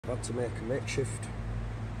I've had to make a makeshift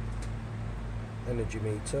energy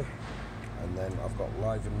meter, and then I've got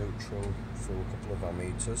live and neutral through a couple of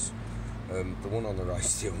ammeters. The one on the right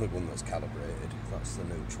is the only one that's calibrated, that's the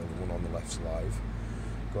neutral. The one on the left's live.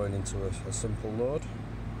 Going into a simple load.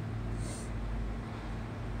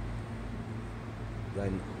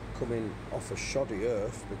 Then coming off a shoddy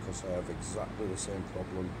earth, because I have exactly the same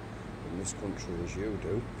problem in this country as you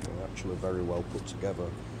do. They're actually very well put together.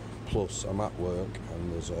 Plus I'm at work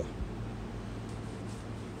and there's a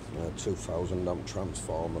 2000 amp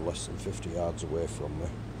transformer less than 50 yards away from me.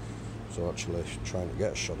 So actually trying to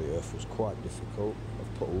get a shoddy earth was quite difficult.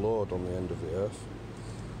 I've put a load on the end of the earth.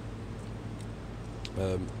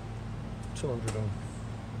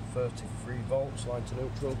 233 volts line to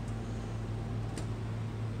neutral.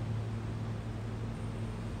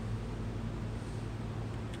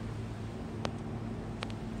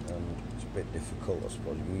 And it's a bit difficult, I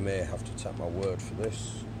suppose. You may have to take my word for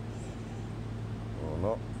this or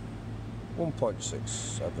not.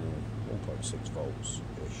 1.67, 1.6 volts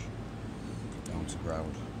ish down to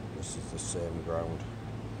ground. This is the same ground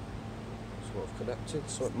as what I've connected,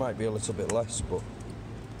 so it might be a little bit less, but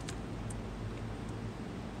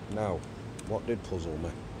now what did puzzle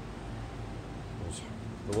me was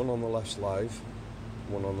the one on the left's live,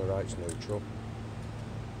 one on the right's neutral.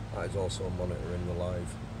 That is also monitoring the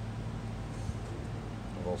live.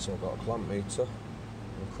 I've also got a clamp meter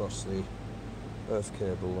across the earth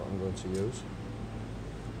cable that I'm going to use.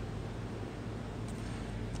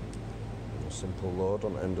 And a simple load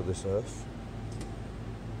on the end of this earth,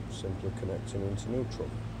 simply connecting into neutral.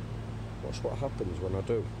 Watch what happens when I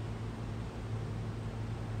do.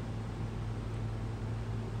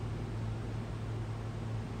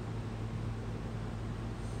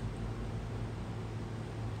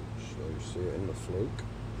 So you see it in the fluke.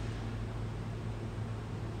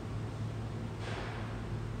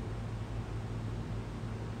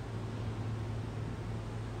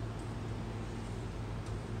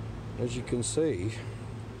 As you can see,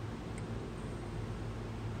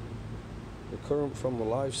 the current from the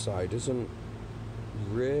live side isn't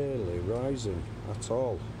really rising at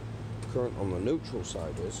all. The current on the neutral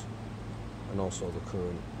side is, and also the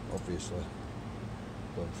current obviously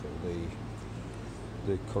going through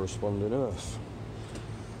the corresponding earth.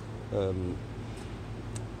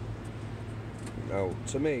 Now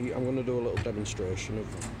to me, I'm going to do a little demonstration of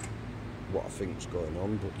what I think is going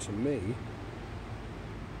on, but to me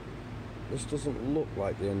this doesn't look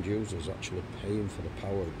like the end user is actually paying for the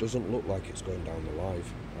power. It doesn't look like it's going down the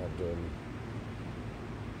live.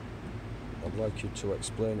 I'd like you to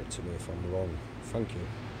explain it to me if I'm wrong. Thank you.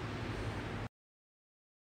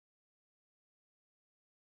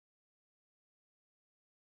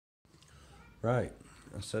 Right,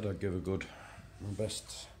 I said I'd give my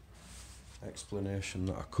best explanation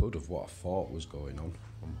that I could of what I thought was going on.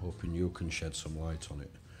 I'm hoping you can shed some light on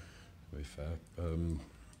it, to be fair.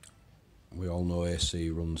 We all know AC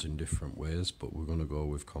runs in different ways, but we're going to go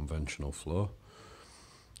with conventional flow.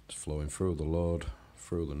 It's flowing through the load,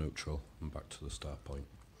 through the neutral, and back to the start point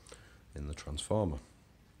in the transformer,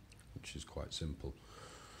 which is quite simple.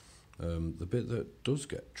 The bit that does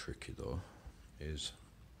get tricky though is,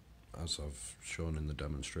 as I've shown in the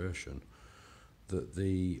demonstration, that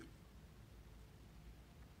the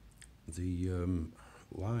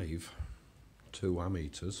live 2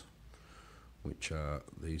 ammeters, which are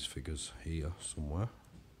these figures here somewhere,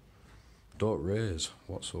 don't raise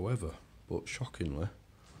whatsoever, but shockingly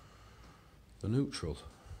the neutral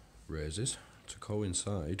raises to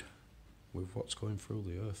coincide with what's going through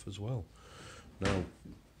the earth as well. Now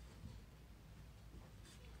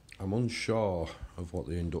I'm unsure of what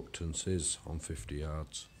the inductance is on 50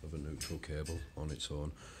 yards of a neutral cable on its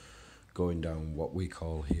own, going down what we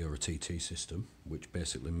call here a TT system, which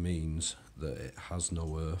basically means that it has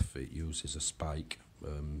no earth. It uses a spike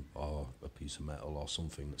or a piece of metal or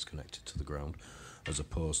something that's connected to the ground, as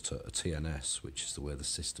opposed to a TNS, which is the way the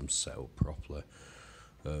system's set up properly,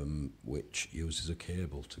 which uses a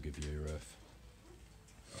cable to give you your earth.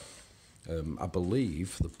 I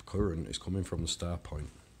believe the current is coming from the start point.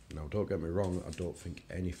 Now don't get me wrong, I don't think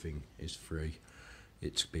anything is free.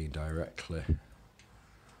 It's being directly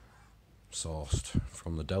sourced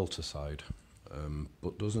from the delta side,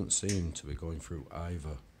 but doesn't seem to be going through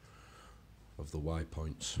either of the Y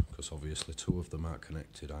points, because obviously 2 of them aren't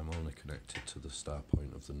connected. I'm only connected to the start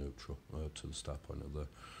point of the neutral, to the start point of the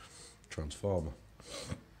transformer.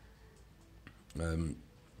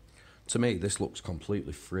 To me this looks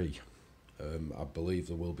completely free. I believe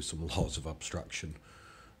there will be some laws of abstraction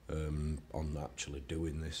on actually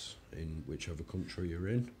doing this in whichever country you're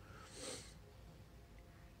in.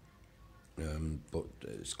 but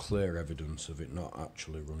it's clear evidence of it not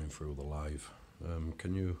actually running through the live.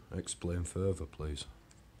 Can you explain further, please?